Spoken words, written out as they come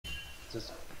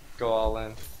just go all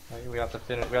in. Like, we have to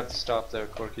finish. We have to stop the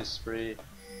Corky spree,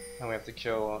 and we have to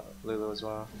kill Lulu as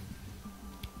well.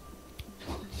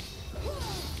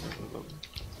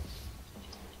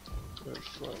 Good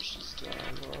flush is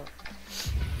down, bro.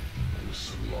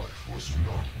 This life was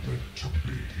not meant to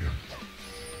be.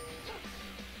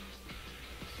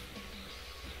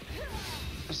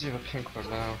 Does he have a pink ward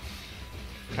now?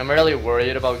 I'm really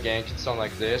worried about ganking someone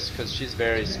like this because she's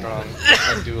very strong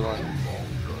at dueling.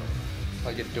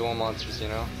 Like at duel monsters, you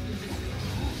know?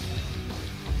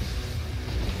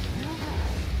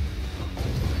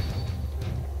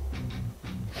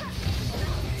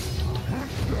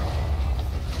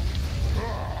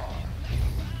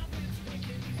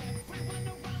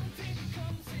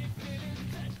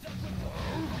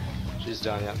 She's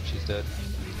done, yeah, she's dead.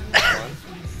 One.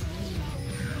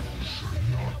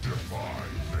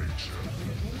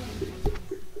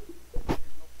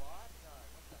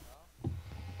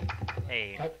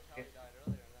 Hey.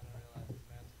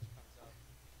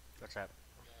 What's up?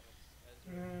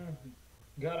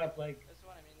 Got up like,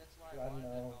 I don't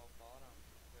know,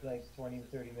 like 20,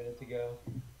 30 minutes ago.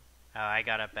 Oh, I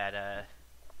got up at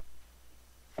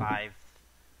 5.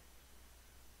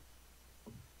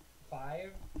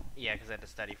 5? Yeah, because I had to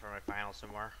study for my final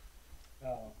some more.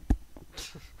 Oh.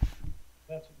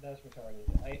 That's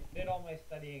retarded. I did all my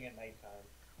studying at nighttime.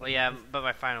 Well, yeah, but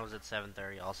my final was at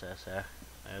 7:30 also, so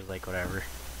I was like, whatever.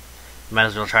 Might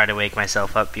as well try to wake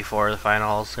myself up before the final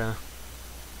also.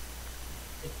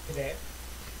 It's today?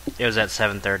 It was at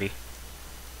 7:30.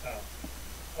 Oh.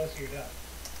 Oh, so you're done.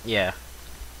 Yeah.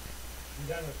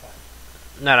 You're done with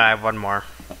final. No, I have one more.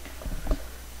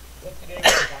 What today was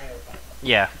the bio final?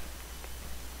 Yeah.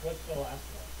 What's the last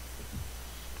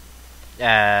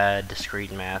one?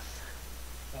 Discrete math.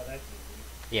 Oh, that's easy.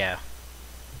 Yeah.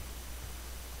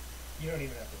 You don't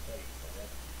even have to study for that.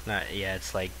 Not, yeah,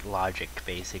 it's like logic,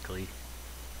 basically.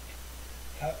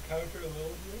 Counter a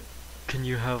little bit? Can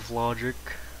you have logic?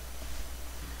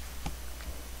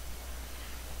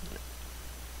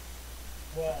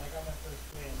 Well, I got my first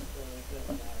win, so it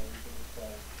doesn't matter. You can just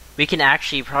play. We can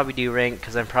actually probably do rank,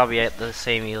 because I'm probably at the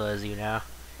same elo as you now.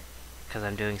 Because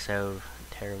I'm doing so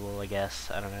terrible, I guess.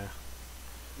 I don't know.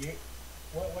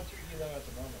 What's your elo at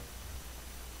the moment?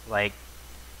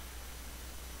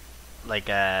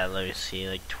 Let me see,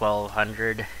 like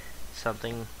 1200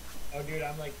 something. Oh, dude,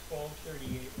 I'm like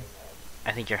 1238 right now.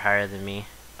 I think you're higher than me.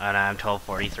 Oh no, I'm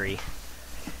 1243.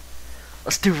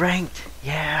 Let's do ranked!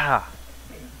 Yeah!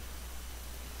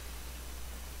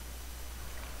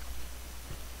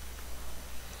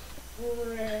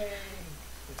 Hooray!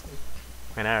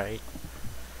 I know, right?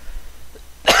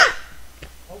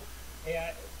 Oh,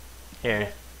 hey,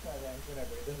 Here,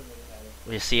 whatever, it doesn't really matter.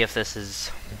 we'll see if this is...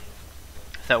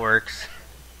 if that works.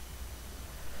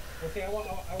 Well, see, I was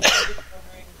just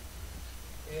wondering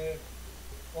if...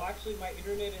 Well, actually, my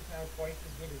internet is now twice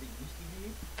as good as it used to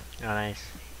be. Oh, nice.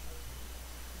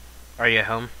 Are you at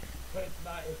home? But it's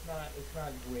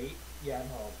not great. Yeah, I'm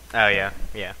home. Oh, yeah,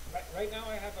 yeah. Right now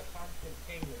I have a constant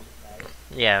ping, which is nice.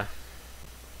 Yeah.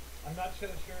 I'm not so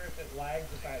sure if it lags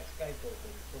if I have Skype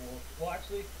open. So well,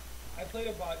 actually, I played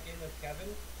a bot game with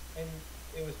Kevin, and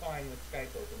it was fine with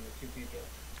Skype open with 2 people.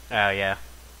 Oh, yeah.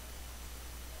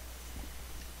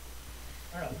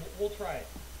 I don't know, we'll try it.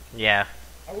 Yeah.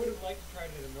 I would have liked to try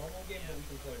it in a normal game, but we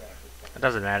can play that this time. It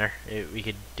doesn't matter. We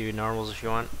could do normals if you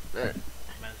want. Might as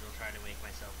well try to wake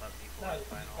myself up before No, the just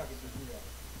final. fucking just do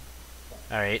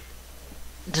that. Alright.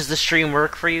 Does the stream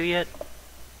work for you yet?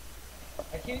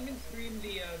 I can't even stream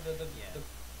the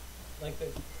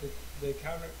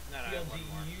counter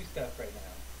PLGEU stuff right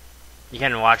now. You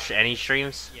can watch any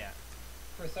streams? Yeah.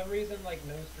 For some reason, like,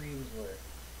 no streams work.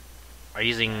 Are you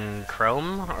using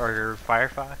Chrome or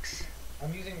Firefox?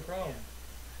 I'm using Chrome.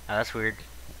 Oh, that's weird.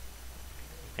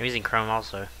 I'm using Chrome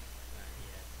also.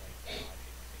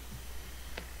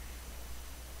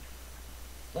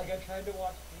 Like, I tried to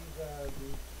watch these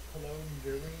Cologne,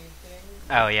 Germany things.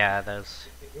 Oh yeah, those.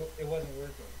 It wasn't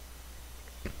working.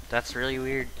 That's really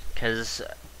weird, because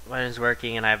mine is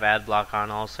working and I have ad block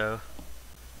on also.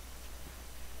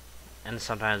 And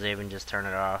sometimes I even just turn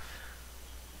it off.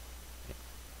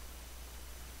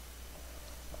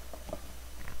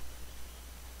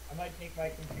 I might take my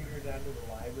computer down to the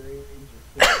library and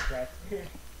just put it here.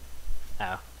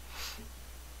 Oh.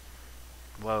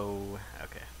 Whoa,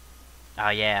 okay. Oh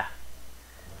yeah.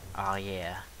 Oh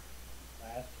yeah.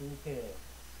 Last 2 hits.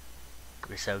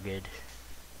 We're so good.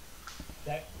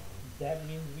 That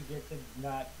means we get to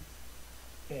not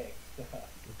pick stuff.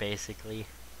 Basically.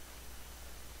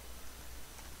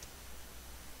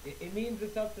 It means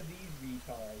it's up to these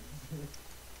retards.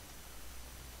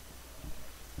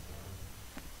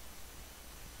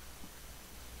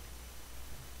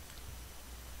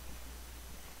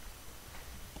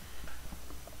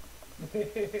 Oh,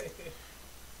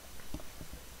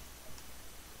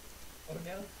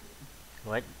 Nelson.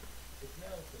 What? It's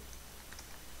Nelson.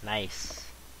 Nice.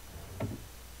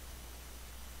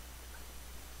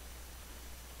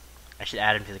 I should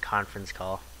add him to the conference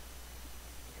call.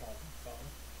 The conference call.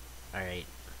 Alright,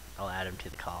 I'll add him to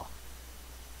the call.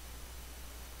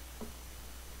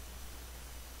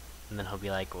 And then he'll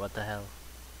be like, what the hell?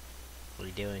 What are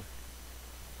you doing?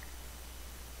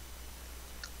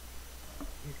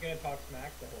 He's gonna talk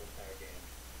smack the whole entire game.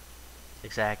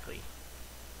 Exactly.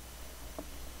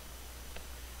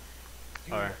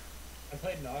 Dude, Or, I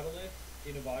played Nautilus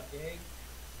in a bot game.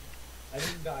 I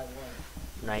didn't die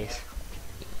once. nice.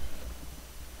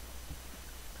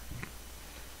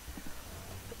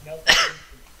 Nelson.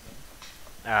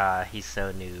 Ah, he's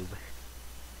so noob.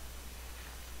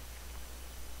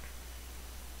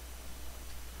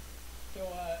 So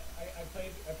I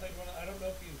played one. I don't know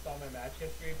if you saw my match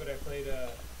history, but I played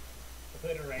a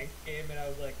ranked game, and I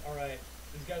was like, all right,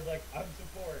 this guy's like, I'm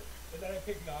support, and then I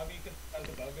picked Nami because I was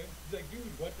above him. He's like,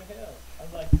 dude, what the hell?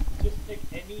 I'm like, just pick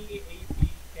any AP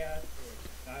caster,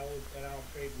 and I'll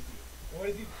trade with you. And what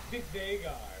does he pick?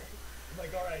 Vagar. I'm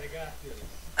like, all right, I got this.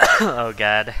 Oh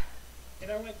god.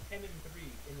 And I went 10-3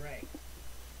 in rank.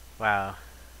 Wow.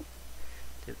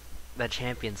 Dude, that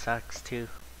champion sucks too.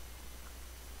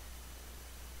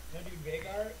 No, dude,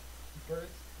 Vagar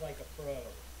bursts like a pro.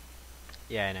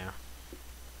 Yeah, I know.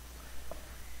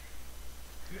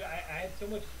 Dude, I had so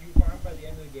much Q farm by the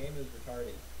end of the game, it was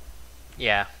retarded.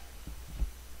 Yeah.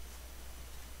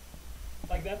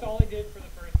 Like, that's all I did for the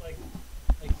first, like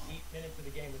 8 minutes of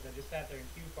the game, was I just sat there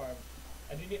and Q farm.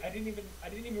 I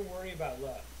didn't even worry about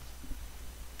luck.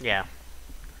 Yeah.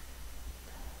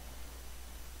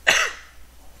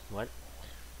 What?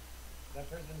 That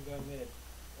person's going mid.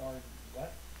 Or,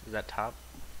 what? Is that top?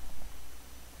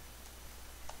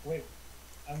 Wait,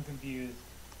 I'm confused.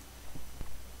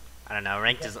 I don't know.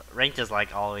 Ranked is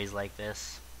like always like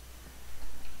this.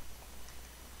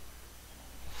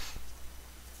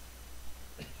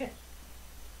 Didn't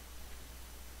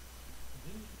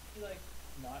he, like,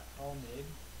 not call mid?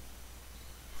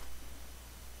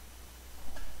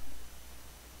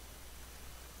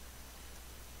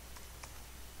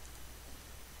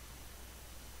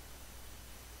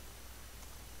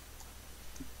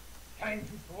 Time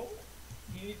control?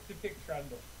 He needs to pick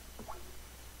Trundle.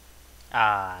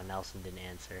 Ah, Nelson didn't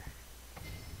answer.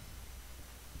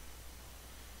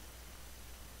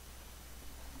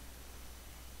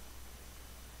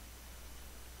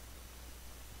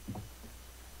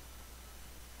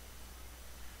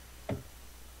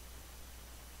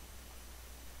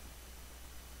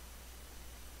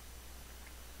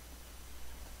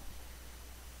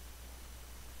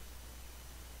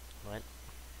 What?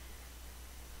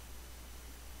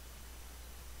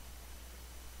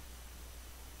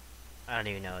 I don't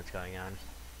even know what's going on.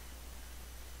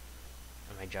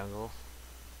 Am I jungle?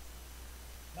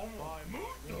 No. We're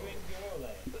doing zero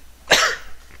lane.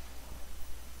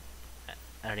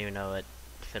 I don't even know what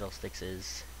Fiddlesticks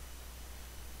is.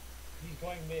 He's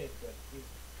going mid, but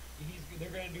they're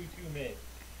gonna do 2 mid.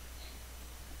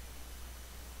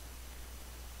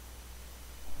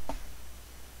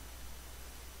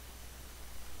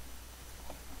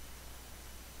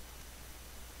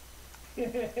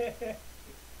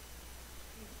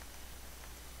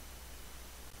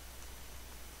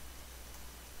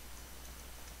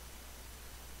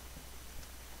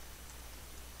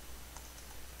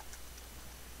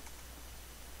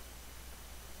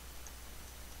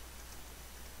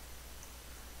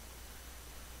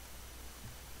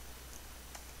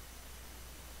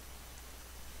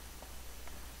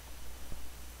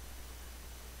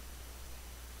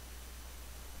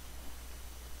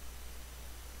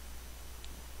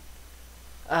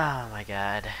 Oh my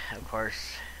god, of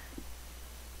course.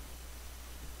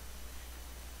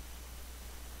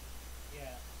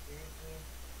 Yeah, seriously.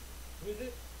 Who is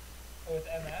it? Oh, it's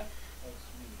MF? Oh,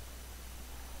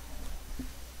 sweet.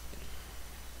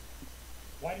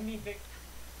 Why didn't he pick...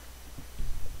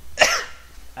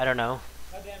 I don't know.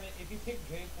 God damn it, if he picked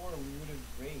J4, we would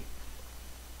have raced.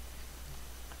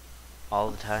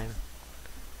 All the time.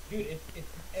 Dude, it's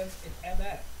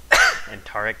MF. And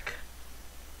Tarek.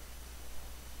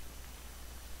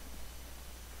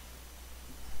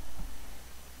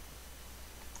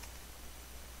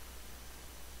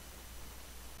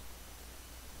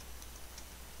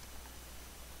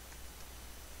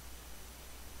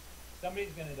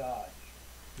 Somebody's gonna dodge.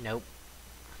 Nope.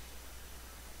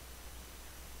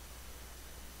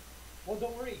 Well,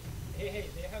 don't worry. Hey,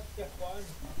 they have step 1.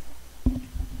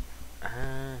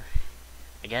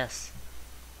 I guess.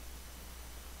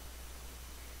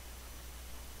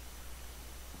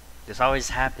 This always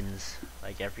happens,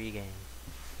 like every game.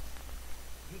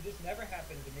 Dude, this never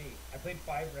happened to me. I played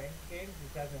 5 ranked games,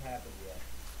 this hasn't happened yet.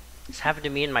 This happened to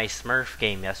me in my Smurf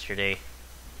game yesterday.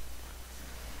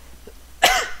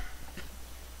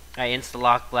 I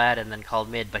insta-locked Vlad and then called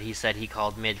mid, but he said he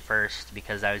called mid first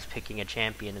because I was picking a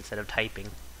champion instead of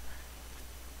typing.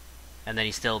 And then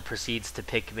he still proceeds to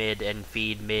pick mid and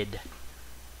feed mid.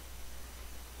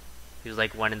 He was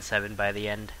like 1-7 by the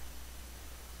end.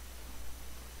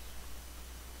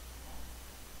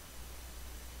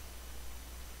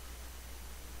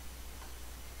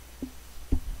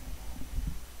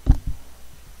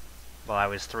 Well, I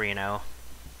was 3-0.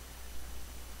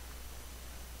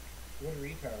 What a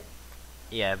retard.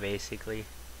 Yeah, basically.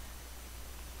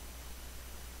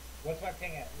 What's my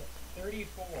ping at?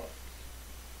 34.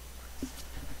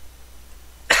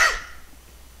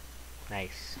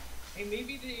 Nice. Hey,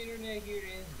 maybe the internet here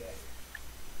is better.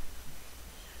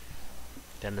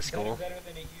 Then the school. Better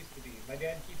than it used to be. My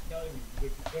dad keeps telling me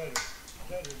it's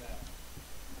better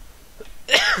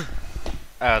now.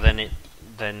 Oh,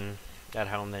 then at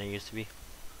home than it used to be.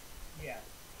 Yeah.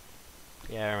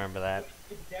 Yeah, I remember that.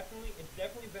 It's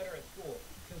definitely better at school.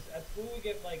 Because at school we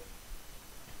get like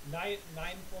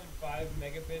 9.5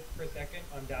 megabits per second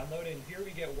on download, and here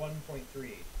we get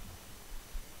 1.3.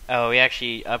 Oh, we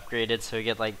actually upgraded so we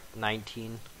get like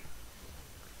 19.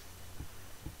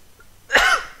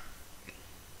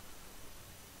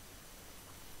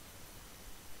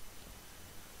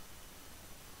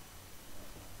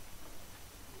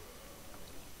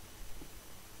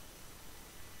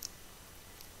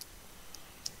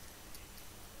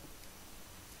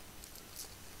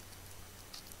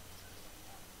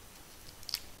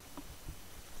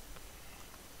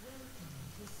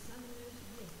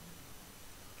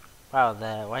 Wow,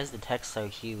 why is the text so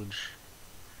huge?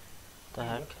 The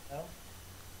heck? What the hell?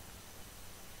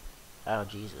 Oh,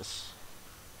 Jesus.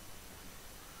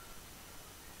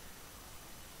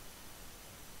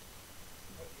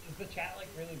 Is the chat like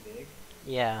really big?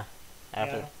 Yeah. Yeah,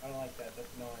 I don't like that. That's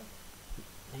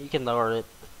annoying. You can lower it.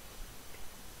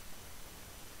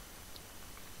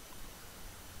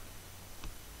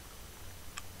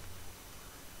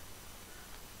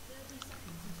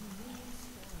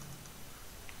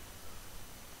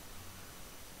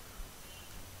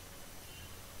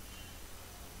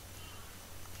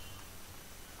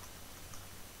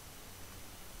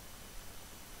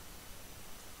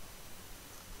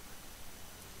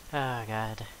 Oh,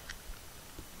 God.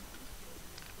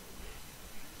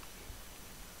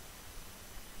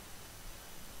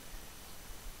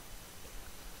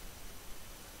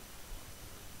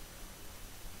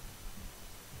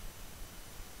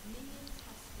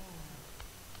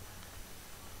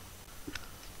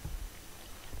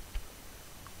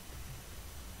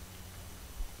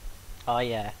 Oh,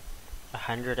 yeah.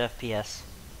 100 FPS.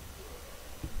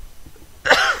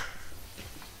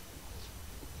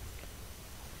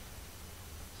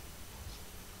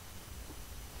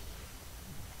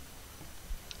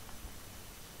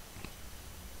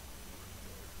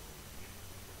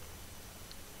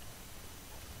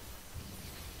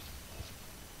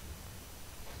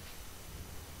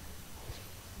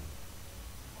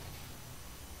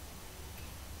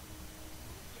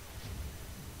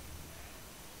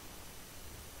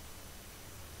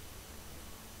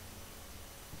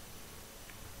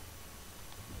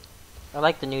 I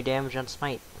like the new damage on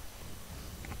Smite.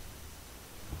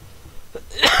 That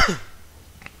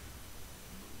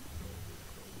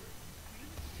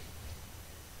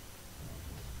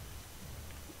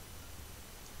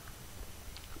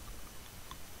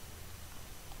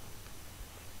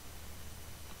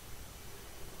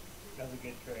was a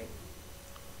good trade.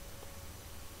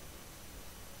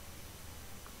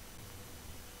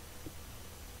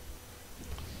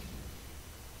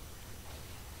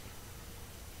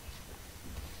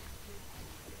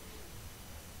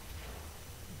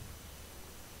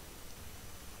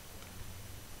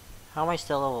 How am I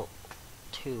still level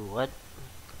 2? What?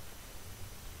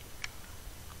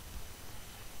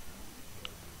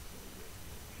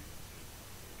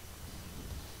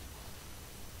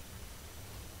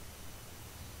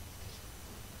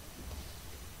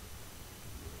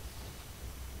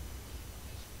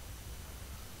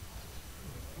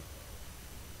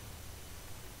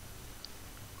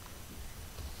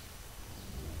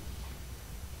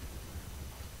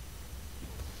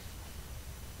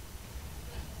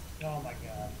 Oh my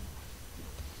god.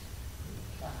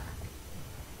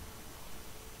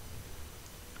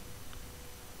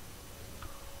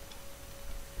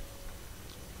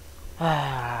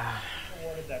 Ah. Who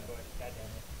awarded that bush? God damn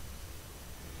it.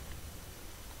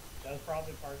 That was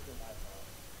probably partially my fault.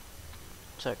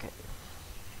 It's okay.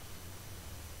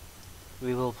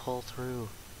 We will pull through.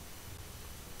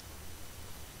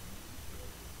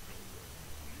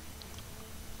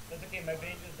 That's okay, my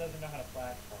Bane just doesn't know how to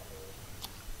flash properly.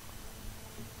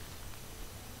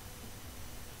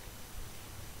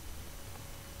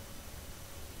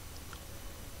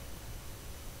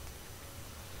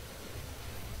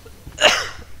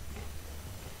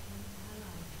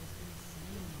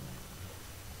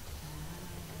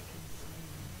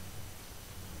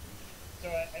 So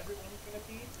everyone's gonna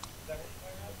feed? Is that what you're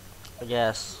talking about?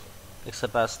 Yes.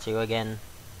 Except us two again.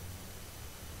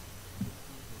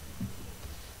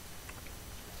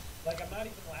 Like, I'm not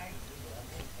even lagging either. I'm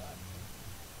doing fine.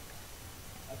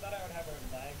 I thought I would have a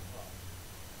lag problem.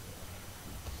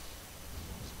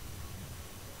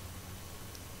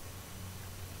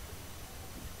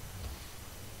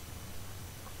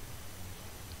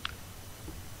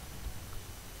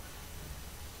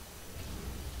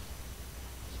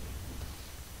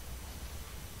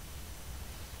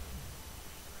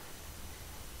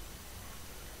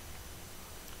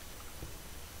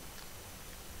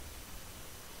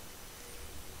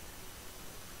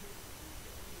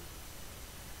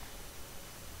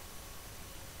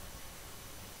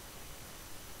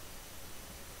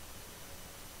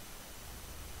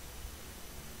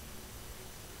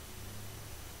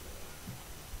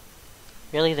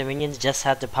 Really, the minions just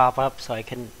had to pop up so I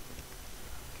couldn't...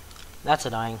 That's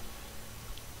annoying.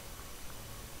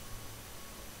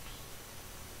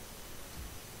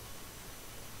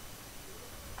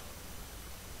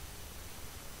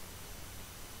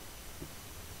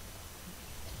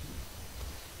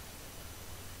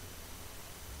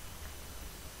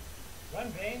 Run,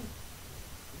 Bane!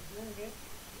 You're doing good.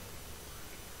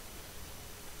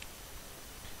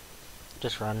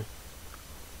 Just run.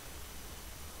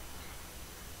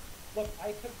 Look,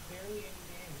 I took barely any damage.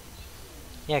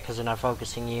 Yeah, because they're not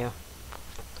focusing you.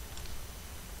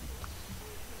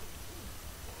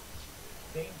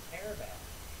 Bane's hair back.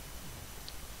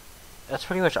 That's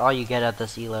pretty much all you get at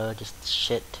this elo, just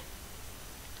shit.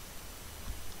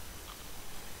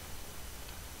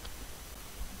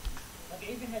 Like,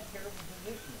 I even had terrible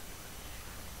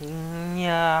positioning.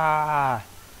 Yeah.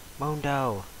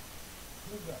 Mundo.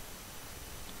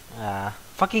 Mundo.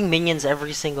 Fucking minions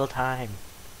every single time.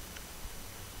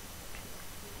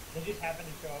 They just happen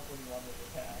to show up when you want to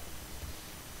attack.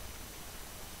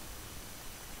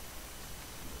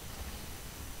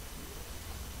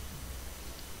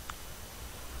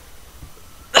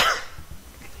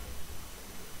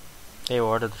 They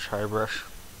ordered the tri brush.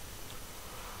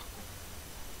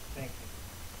 Thank you.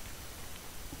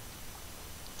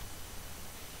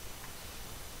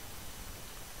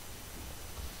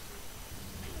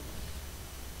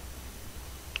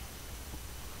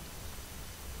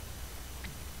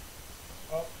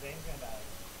 Oh, Bane's gonna die.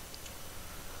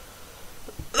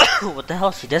 What the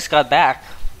hell? She just got back.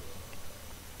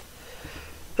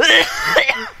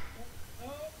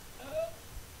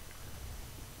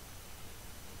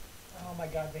 Oh my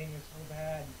god, Bane, you're so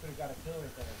bad. You could have got a kill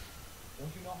right there.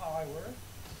 Don't you know how I work?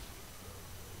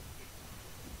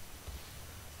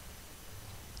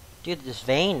 Dude, this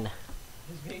vein.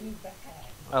 This Bane is bad.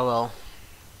 Oh well.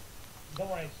 Don't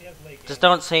worry, she has late game. Just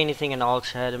don't say anything in all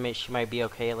chat. She might be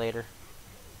okay later.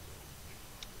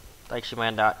 Like she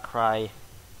might not cry.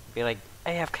 Be like,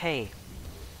 AFK.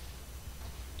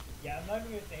 Yeah, I'm not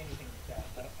even gonna say anything to chat.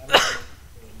 I don't know what to say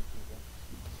to people.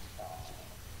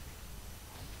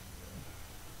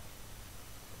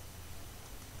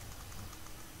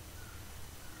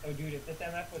 Oh, dude, if this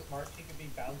MF was smart, she could be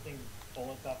bouncing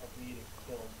bullets off of me to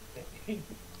kill him.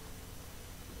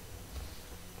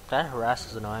 That harass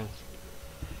is annoying.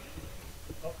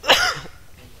 Oh.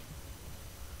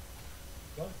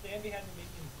 Don't stand behind the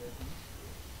minions, Bertie.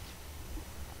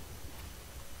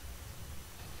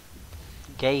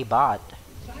 Gay bot.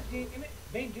 God damn it.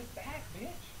 Bane, just back, bitch.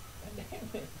 God damn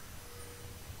it.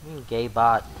 Gay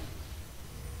bot.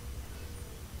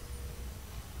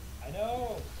 I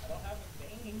know. I don't have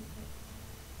a Bane.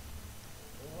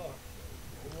 Oh, look.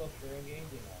 Oh, look. They're engaging us.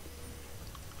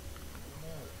 Oh,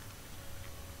 no.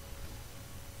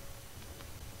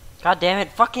 God damn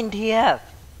it, fucking TF!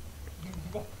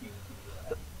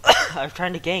 I'm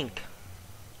trying to gank.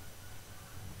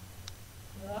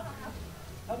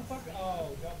 How the fuck?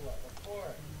 Oh, double up, of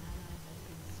course.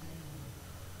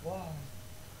 Wow.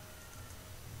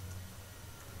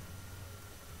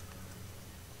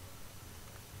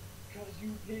 Cause you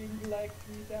pinged like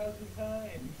 3,000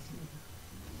 times.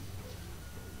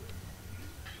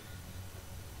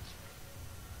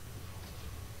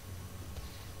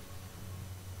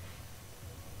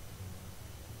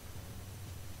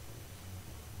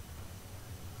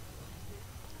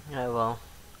 Yeah, well,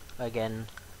 again.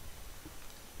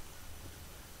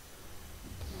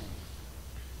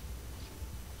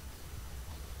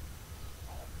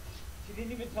 She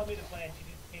didn't even tell me the plan, she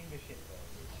just pinged the shit though.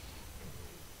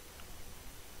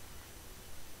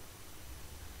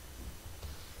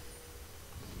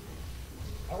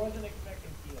 I wasn't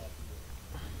expecting T off either.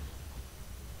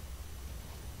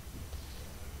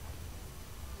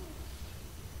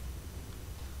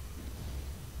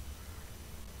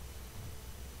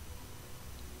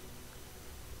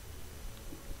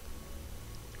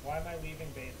 Why am I leaving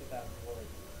base without ward?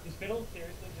 Is Fiddle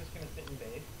seriously just gonna sit in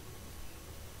base?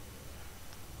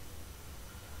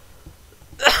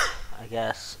 I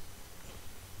guess.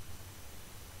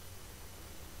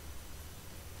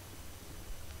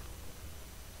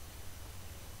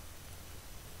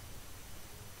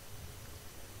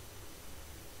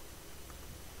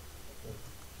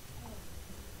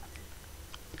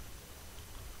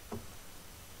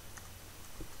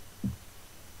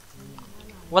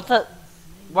 What the?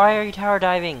 Why are you tower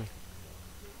diving?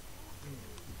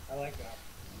 I like that.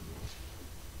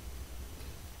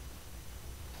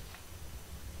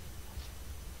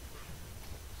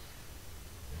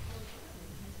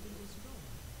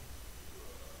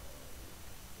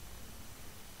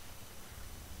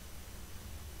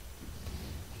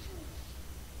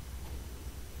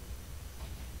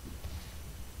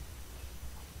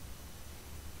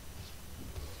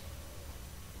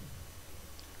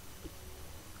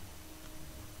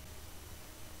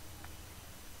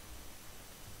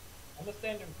 I'm gonna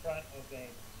stand in front of Vayne.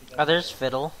 Oh, there's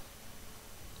Fiddle.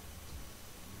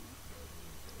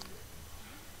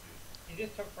 He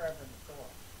just took forever in the storm.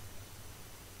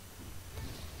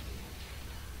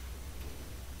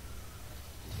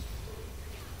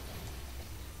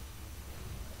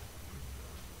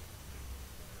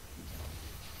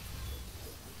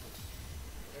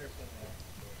 There's him there.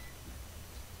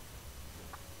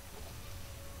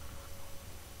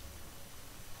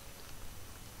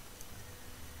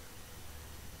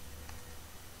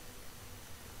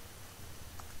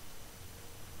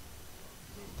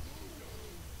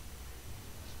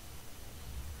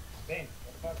 Vayne,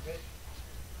 what the fuck, bitch?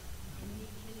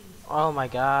 Oh my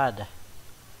god.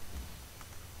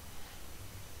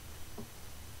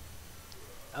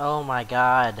 Oh my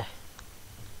god.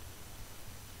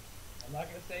 I'm not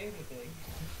gonna say anything.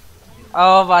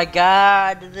 Oh my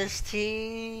god, this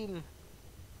team.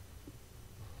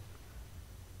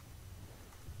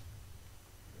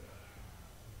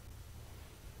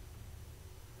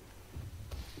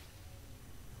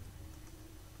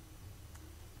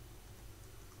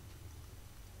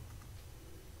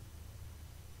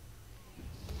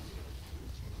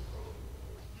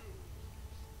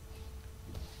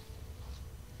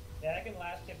 Yeah, I can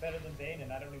last hit better than Vayne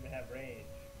and I don't even have range.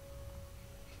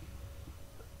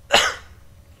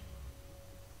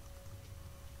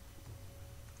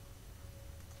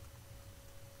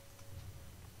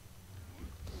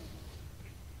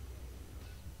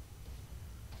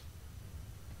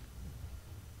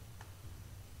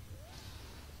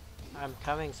 I'm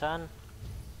coming, son.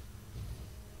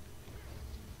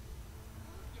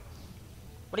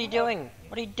 What are you doing?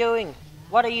 What are you doing?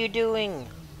 What are you doing?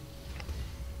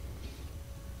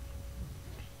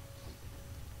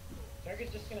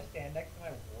 Target's just gonna stand next to my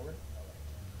ward?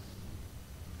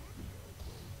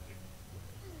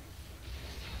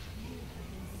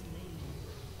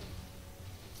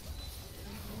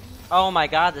 Oh my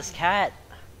god, this cat.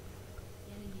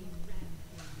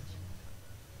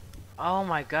 Oh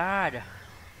my god.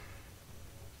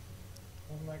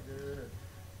 Oh my god.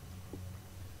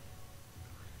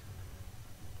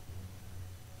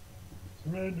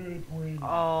 Surrender its wings.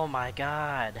 Oh my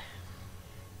god.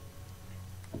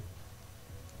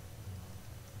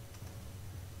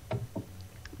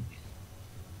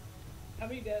 How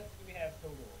many deaths do we have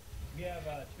total? We have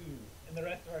 2, and the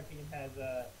rest of our team has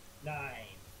 9.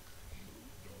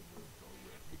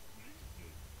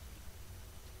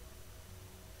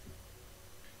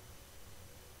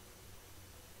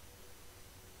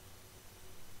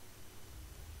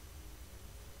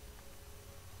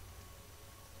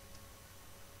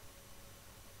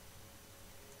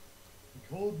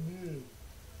 Cold news.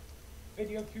 Wait,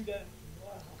 you have 2 deaths.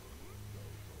 Wow.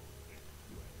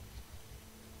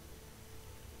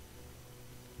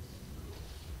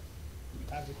 You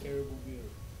have a terrible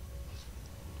build.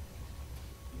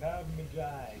 You have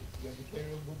Magi. You have a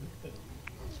terrible build.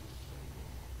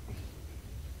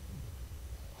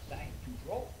 Nice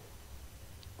control.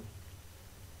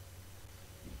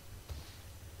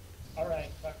 Alright,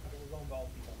 fuck, we're going ball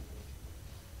deep on this.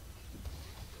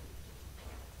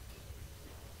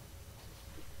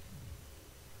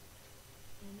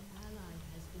 An ally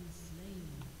has been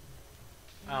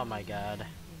Oh my god.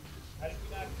 How did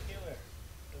you not kill her?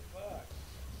 The fuck?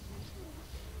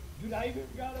 Dude, I even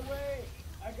got away!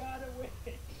 I got away!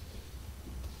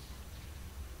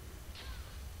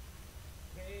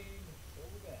 Pain so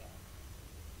bad.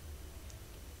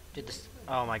 Dude, this.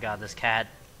 Oh my god, this cat.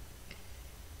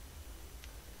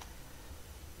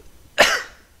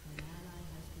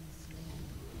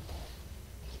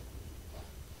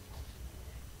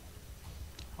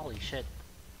 Holy shit.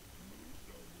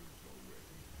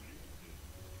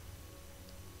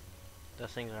 Those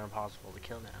things are impossible to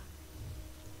kill now.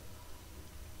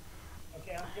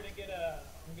 Okay, I'm gonna get a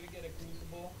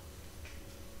crucible.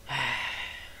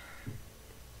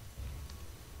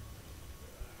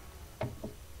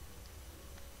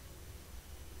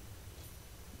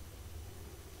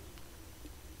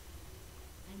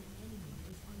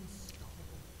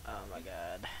 Oh my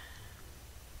god.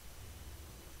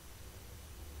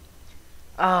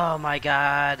 Oh my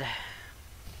god.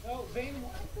 No, Vayne,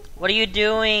 what? What are you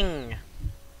doing?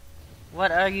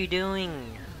 What are you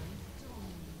doing?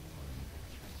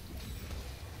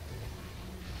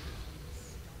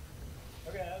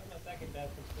 Okay, that was my second death,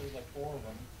 because there's like 4 of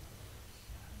them.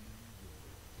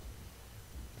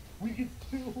 We can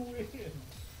still win!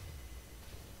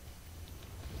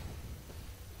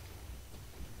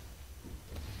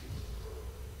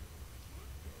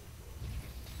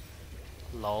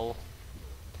 Lol.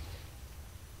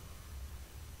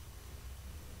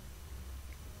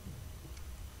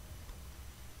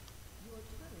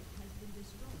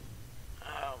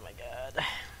 Oh my god.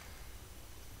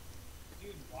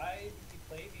 Dude, why did you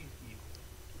play these people?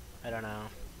 I don't know.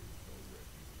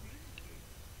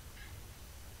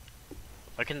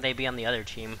 Why couldn't they be on the other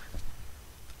team?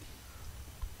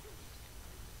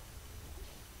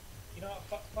 You know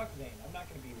what? Fuck Vayne. I'm not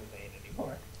gonna be with Vayne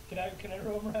anymore. Can I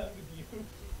roam around with you?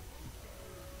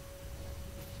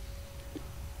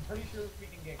 I'm pretty sure we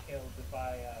can get killed if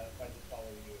I just follow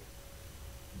you.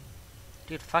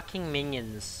 Dude, fucking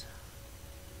minions.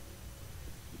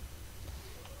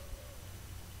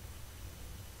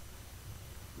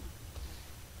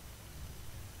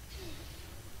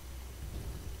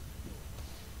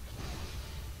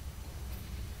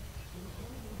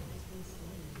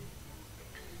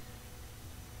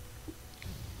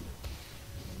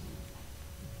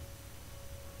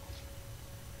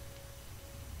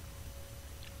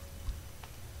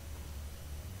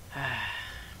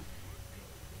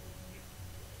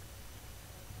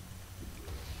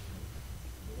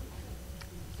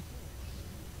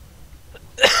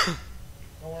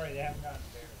 Don't worry, they haven't gotten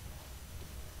there.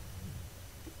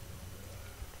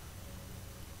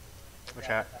 Watch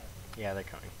out. Yeah, they're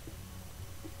coming.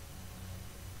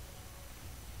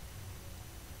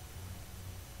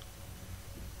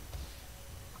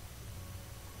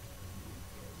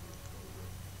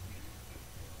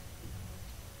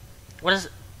 What is...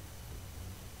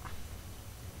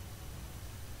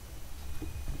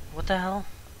 What the hell?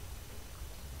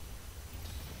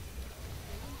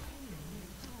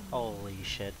 Holy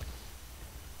shit.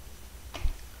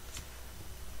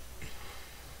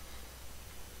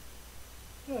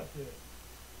 Stop it.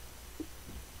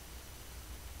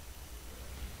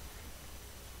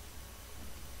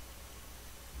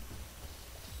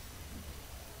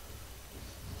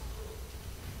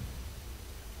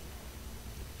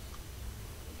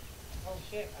 Oh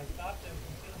shit, I stopped them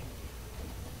from killing me.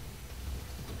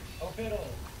 Oh fiddle,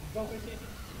 he's going in.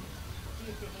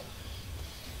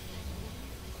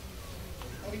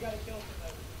 Oh, we gotta kill him.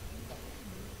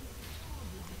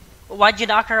 Why'd you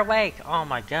knock her awake? Oh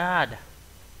my god.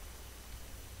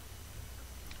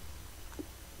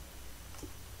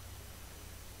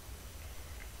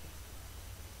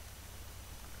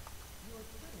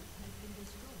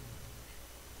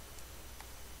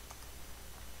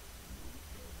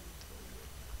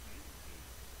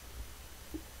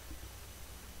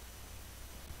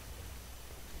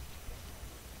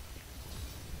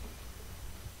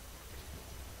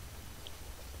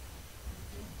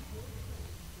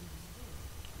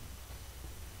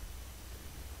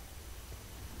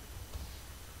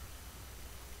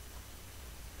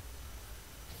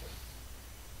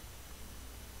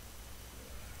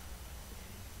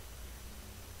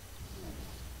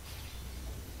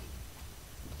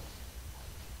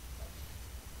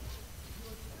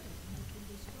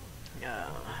 Yeah.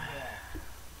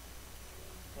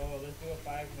 Oh, let's do a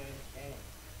 5-man game.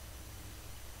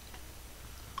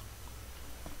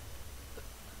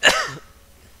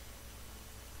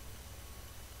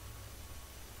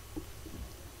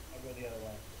 I'll go the other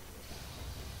way.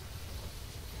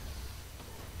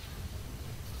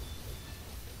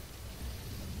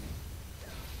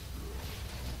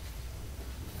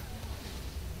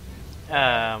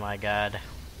 Oh my god.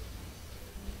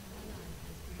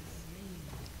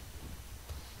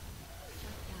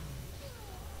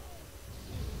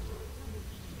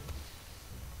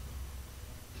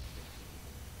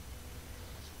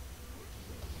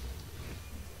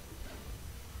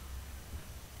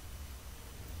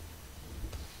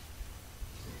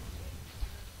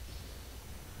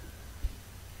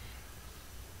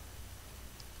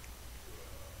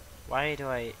 Why do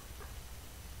I...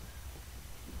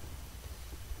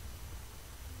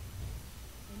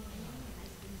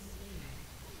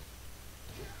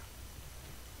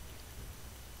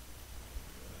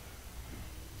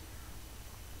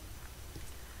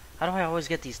 How do I always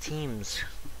get these teams?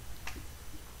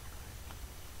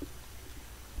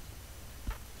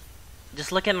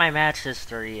 Just look at my match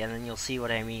history and then you'll see what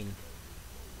I mean.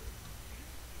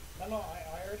 No,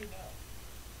 I already know.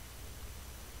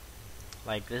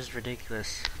 Like, this is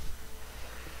ridiculous.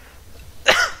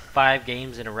 5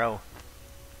 games in a row.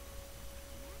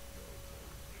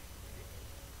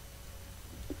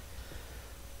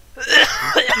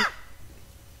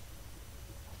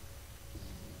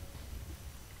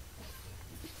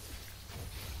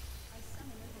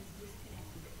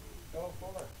 Go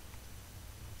forward.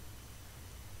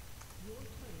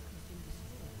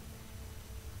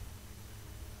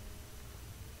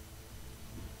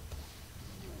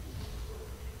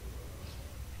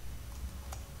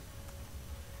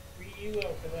 Free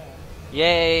elo for that.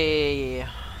 Yay!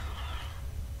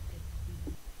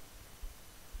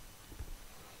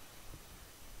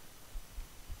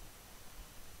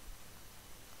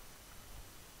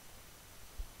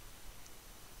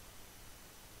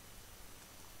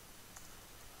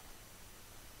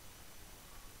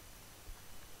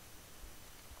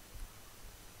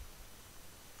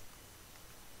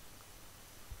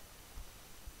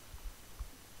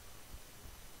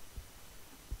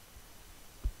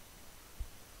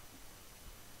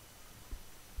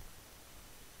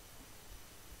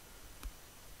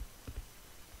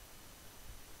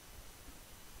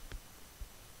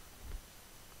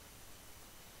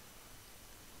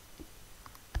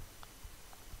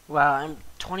 Wow, I'm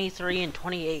 23 and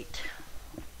 28.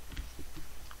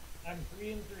 I'm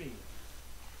 3-3.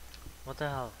 What the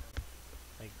hell?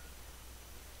 Like...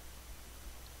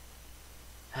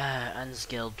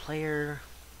 unskilled player.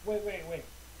 Wait.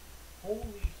 Holy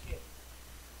shit.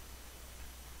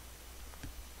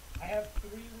 I have 3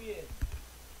 wins.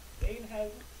 Zane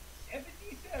has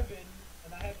 77,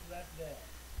 and I have less than.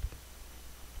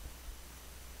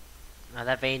 Now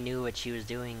that Vayne knew what she was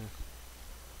doing.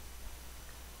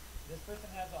 This person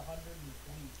has 123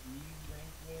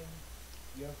 ranked wins.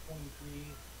 You have 23.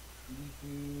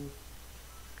 82.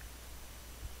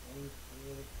 26.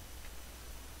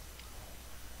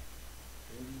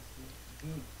 36.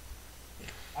 Dude,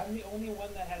 I'm the only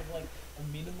one that has like a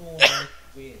minimal amount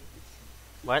of wins.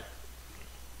 What?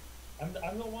 I'm the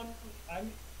one.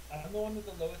 I'm the one with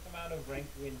the lowest amount of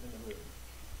ranked wins in the room,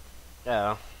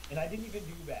 Oh. and I didn't even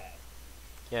do bad.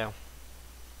 Yeah.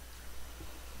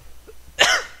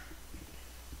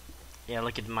 Yeah,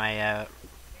 look at my, Hey,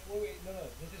 wait, no,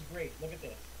 this is great. Look at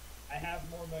this. I have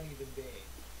more money than Dave.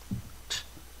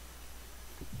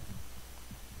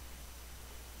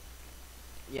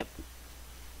 Yep.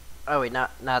 Oh wait,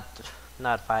 not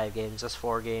 5 games, just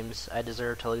 4 games. I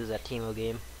deserve to lose that Teemo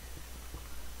game.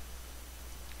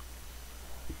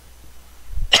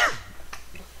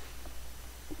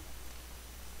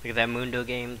 Look at that Mundo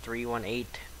game, 3-1-8.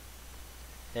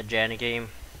 That Janet game.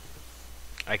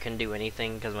 I couldn't do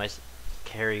anything because my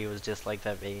carry was just like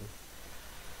that Vayne.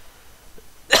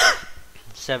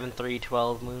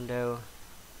 7-3-12 Mundo.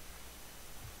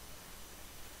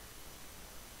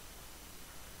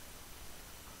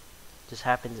 Just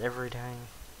happens every time.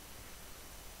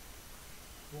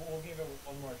 We'll give it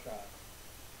one more shot.